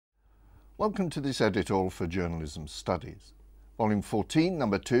Welcome to this editorial for Journalism Studies. Volume 14,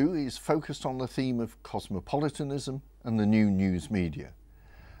 number 2, is focused on the theme of cosmopolitanism and the new news media.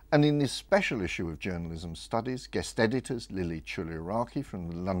 And in this special issue of Journalism Studies, guest editors Lilie Chouliaraki from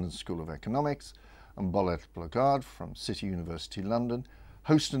the London School of Economics and Bolette Blaagaard from City University London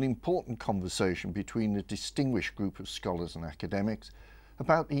host an important conversation between a distinguished group of scholars and academics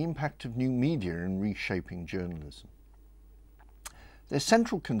about the impact of new media in reshaping journalism. Their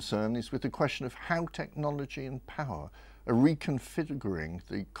central concern is with the question of how technology and power are reconfiguring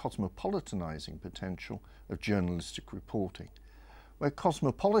the cosmopolitanizing potential of journalistic reporting, where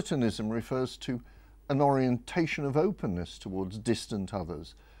cosmopolitanism refers to an orientation of openness towards distant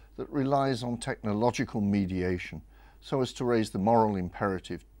others that relies on technological mediation so as to raise the moral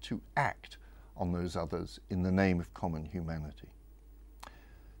imperative to act on those others in the name of common humanity.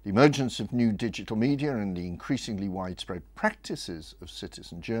 The emergence of new digital media and the increasingly widespread practices of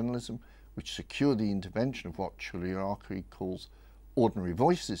citizen journalism, which secure the intervention of what Chouliaraki calls ordinary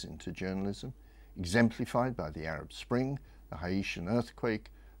voices into journalism, exemplified by the Arab Spring, the Haitian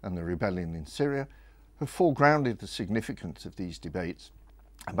earthquake and the rebellion in Syria, have foregrounded the significance of these debates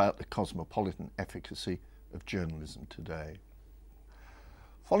about the cosmopolitan efficacy of journalism today.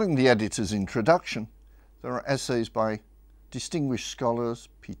 Following the editor's introduction, there are essays by distinguished scholars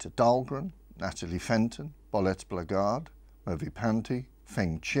Peter Dahlgren, Natalie Fenton, Bolette Blaagaard, Mervi Pantti,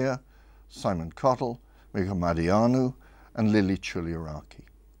 Pheng Cheah, Simon Cottle, Mervi and Lilie Chouliaraki.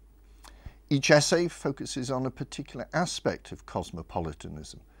 Each essay focuses on a particular aspect of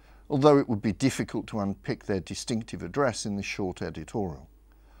cosmopolitanism, although it would be difficult to unpick their distinctive address in this short editorial.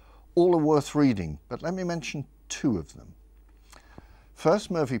 All are worth reading, but let me mention two of them.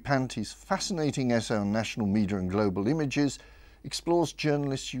 First, Mervi Pantti's fascinating essay on national media and global images explores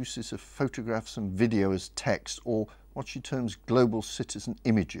journalists' uses of photographs and video as text, or what she terms global citizen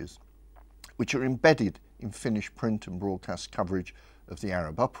images, which are embedded in Finnish print and broadcast coverage of the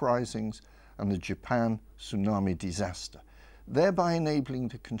Arab uprisings and the Japan tsunami disaster, thereby enabling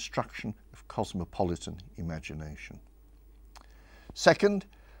the construction of cosmopolitan imagination. Second,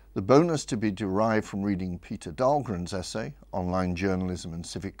 the bonus to be derived from reading Peter Dahlgren's essay, Online Journalism and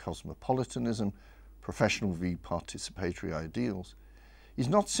Civic Cosmopolitanism, Professional v. Participatory Ideals, is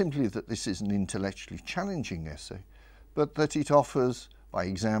not simply that this is an intellectually challenging essay, but that it offers, by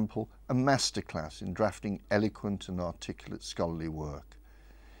example, a masterclass in drafting eloquent and articulate scholarly work.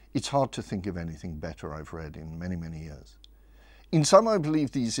 It's hard to think of anything better I've read in many, many years. In sum, I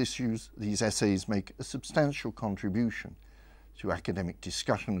believe these essays make a substantial contribution to academic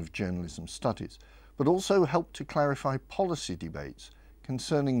discussion of journalism studies, but also help to clarify policy debates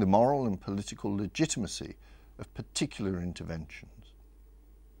concerning the moral and political legitimacy of particular interventions.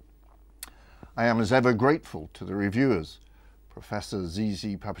 I am as ever grateful to the reviewers, Professor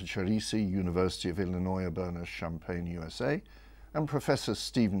Zizi Papacharisi, University of Illinois Urbana-Champaign, USA, and Professor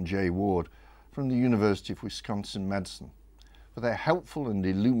Stephen J. Ward from the University of Wisconsin-Madison, for their helpful and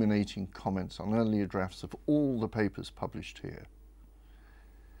illuminating comments on earlier drafts of all the papers published here.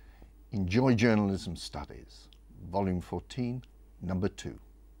 Enjoy Journalism Studies, Volume 14, Number 2.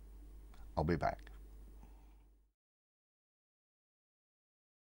 I'll be back.